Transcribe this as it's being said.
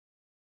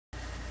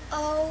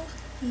Oh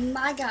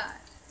my god.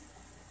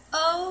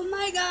 Oh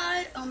my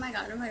god. Oh my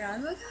god. Oh my god.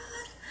 Oh my god.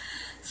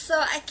 So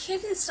I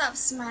couldn't stop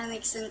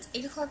smiling since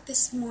 8 o'clock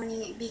this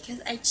morning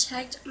because I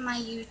checked my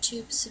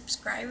YouTube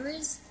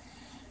subscribers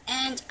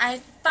and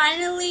I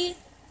finally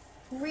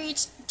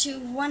reached to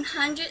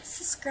 100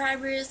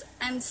 subscribers.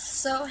 I'm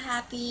so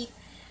happy.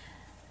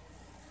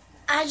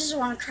 I just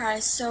want to cry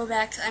so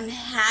bad because I'm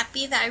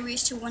happy that I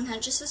reached to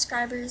 100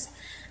 subscribers.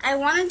 I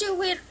want to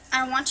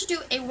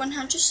do a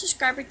 100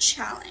 subscriber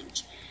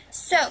challenge.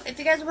 So, if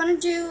you guys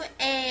want to do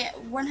a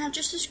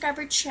 100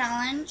 subscriber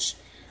challenge,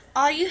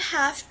 all you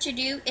have to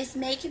do is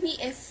make me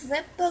a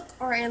flip book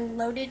or a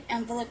loaded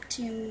envelope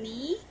to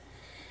me.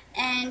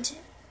 And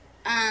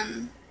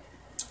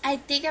I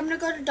think I'm going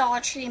to go to Dollar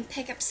Tree and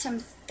pick up some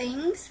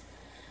things.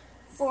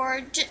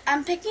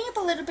 I'm picking up a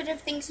little bit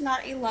of things,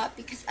 not a lot,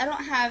 because I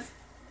don't have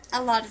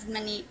a lot of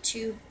money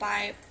to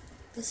buy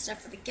the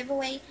stuff for the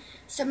giveaway.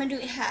 So I'm going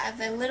to have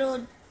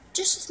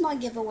just a small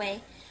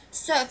giveaway.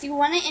 So if you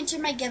want to enter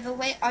my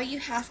giveaway, all you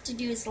have to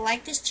do is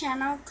like this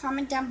channel,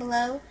 comment down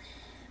below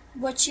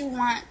what you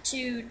want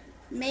to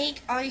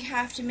make. All you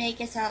have to make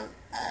is a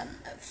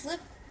flip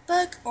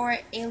book or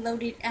a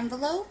loaded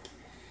envelope.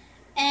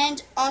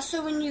 And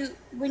also when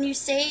you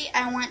say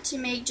I want to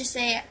make, just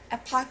say a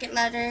pocket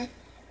letter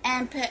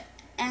and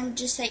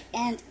just say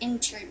and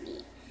enter me.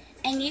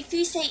 And if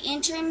you say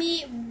enter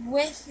me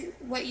with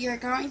what you're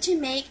going to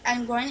make,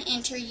 I'm going to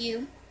enter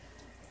you.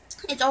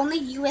 It's only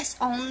US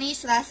only,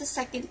 so that's the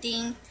second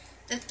thing.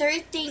 The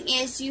third thing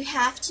is you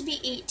have to be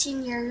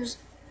 18 years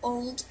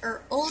old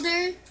or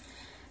older.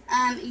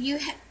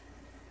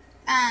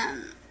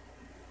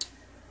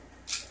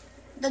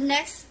 The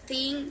next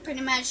thing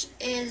pretty much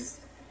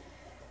is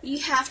you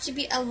have to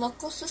be a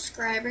local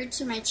subscriber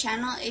to my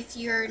channel. If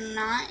you're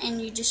not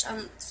and you just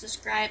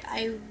unsubscribe,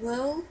 I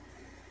will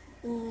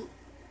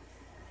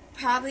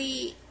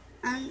probably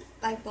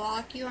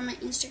block you on my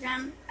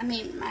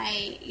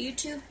my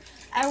YouTube.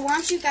 I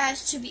want you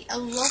guys to be a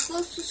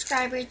local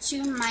subscriber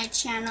to my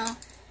channel.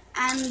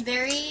 I'm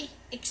very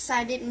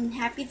excited and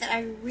happy that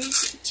I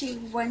reached to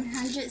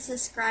 100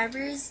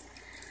 subscribers.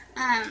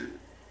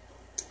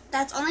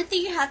 That's the only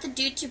thing you have to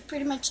do to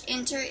pretty much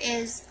enter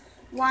is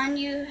 1,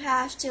 you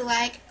have to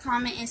like,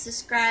 comment, and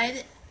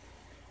subscribe.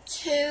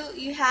 2,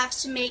 you have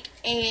to make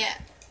a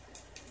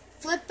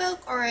flip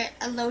book or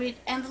a loaded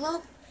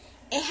envelope.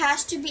 It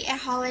has to be a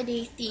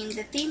holiday theme,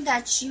 the theme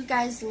that you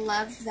guys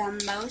love the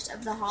most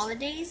of the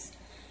holidays.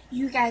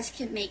 You guys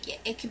can make it.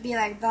 It could be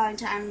like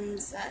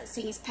Valentine's,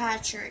 St.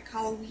 Patrick,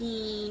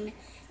 Halloween,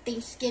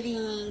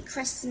 Thanksgiving,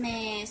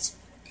 Christmas,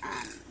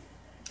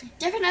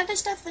 different other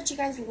stuff that you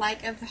guys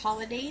like of the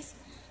holidays.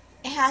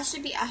 It has to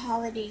be a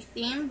holiday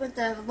theme. With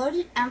the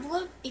loaded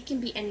envelope, it can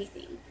be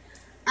anything.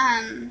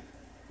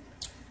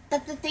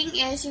 But the thing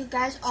is, you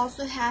guys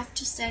also have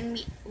to send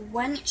me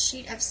 1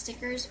 sheet of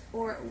stickers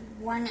or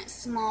 1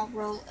 small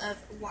roll of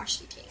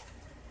washi tape.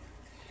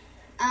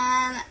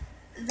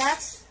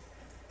 That's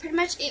pretty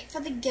much it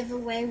for the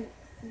giveaway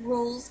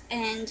rules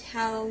and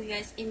how you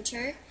guys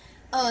enter.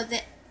 Oh,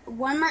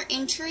 one more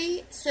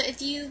entry. So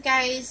if you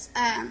guys,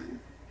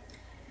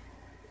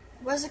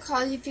 what's it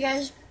called? If you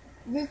guys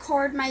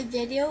record my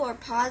video or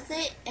pause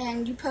it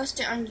and you post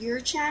it on your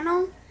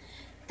channel,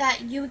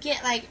 that you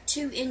get like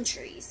 2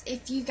 entries.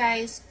 If you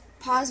guys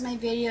pause my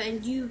video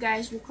and you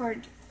guys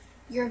record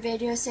your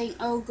video saying,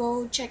 oh,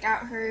 go check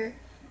out her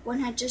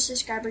 100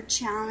 subscriber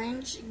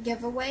challenge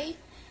giveaway,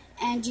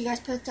 and you guys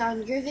post it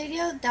on your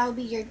video, that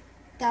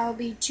will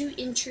be 2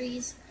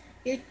 entries.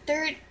 The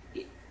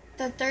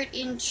third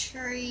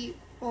entry,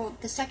 well,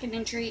 the second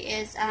entry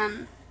is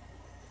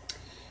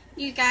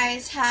you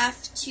guys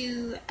have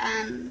to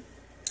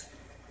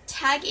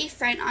tag a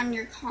friend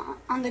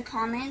on the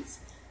comments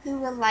who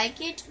will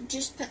like it.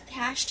 Just put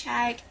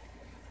hashtag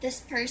this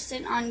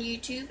person on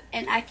YouTube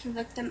and I can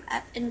look them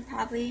up and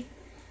probably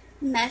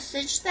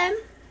message them.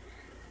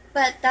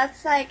 But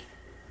that's like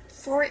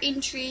 4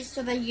 entries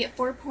so that you get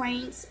 4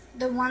 points.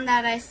 The one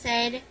that I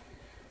said,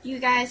 you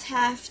guys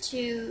have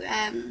to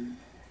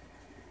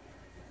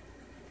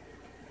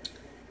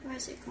what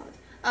is it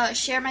called?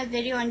 Share my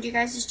video on you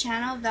guys'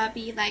 channel. That'll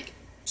be like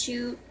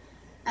 2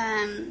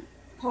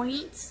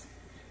 points.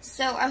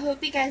 So I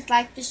hope you guys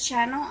like this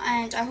channel,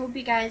 and I hope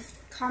you guys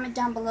comment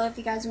down below if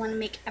you guys want to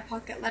make a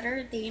pocket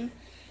letter theme.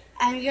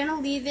 I'm going to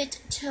leave it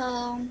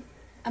till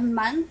a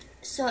month,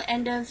 so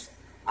end of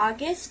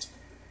August.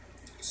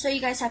 So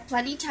you guys have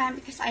plenty of time,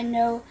 because I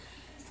know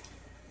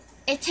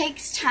it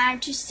takes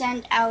time to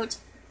send out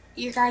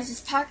your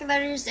guys' pocket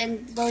letters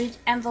and loaded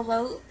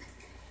envelope.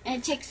 And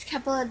it takes a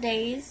couple of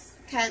days,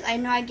 because I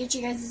know I get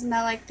you guys'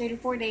 mail like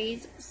 34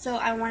 days. So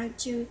I wanted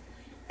to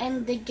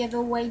end the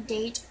giveaway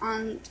date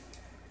on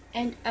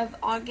end of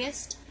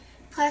August.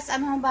 Plus,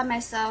 I'm home by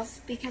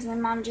myself because my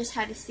mom just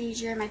had a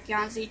seizure. My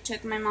fiance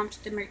took my mom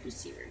to the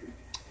emergency room.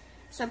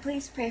 So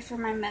please pray for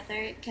my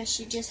mother because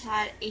she just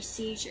had a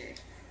seizure.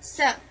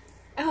 So,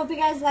 I hope you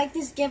guys like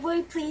this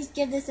giveaway. Please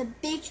give this a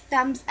big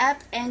thumbs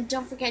up and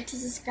don't forget to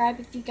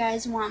subscribe if you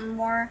guys want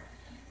more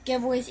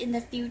giveaways in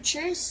the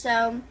future.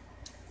 So,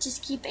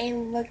 just keep a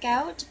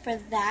lookout for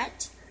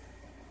that.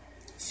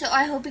 So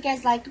I hope you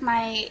guys liked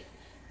my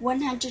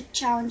 100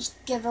 challenge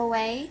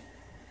giveaway.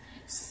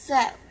 So,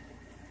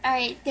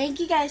 alright, thank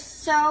you guys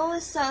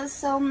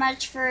so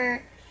much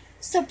for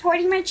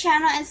supporting my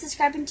channel and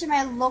subscribing to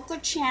my local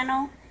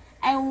channel.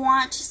 I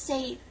want to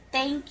say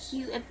thank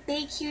you, a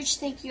big, huge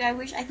thank you. I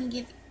wish I can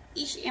give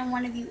each and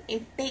one of you a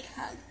big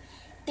hug.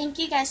 Thank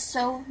you guys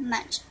so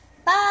much.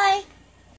 Bye!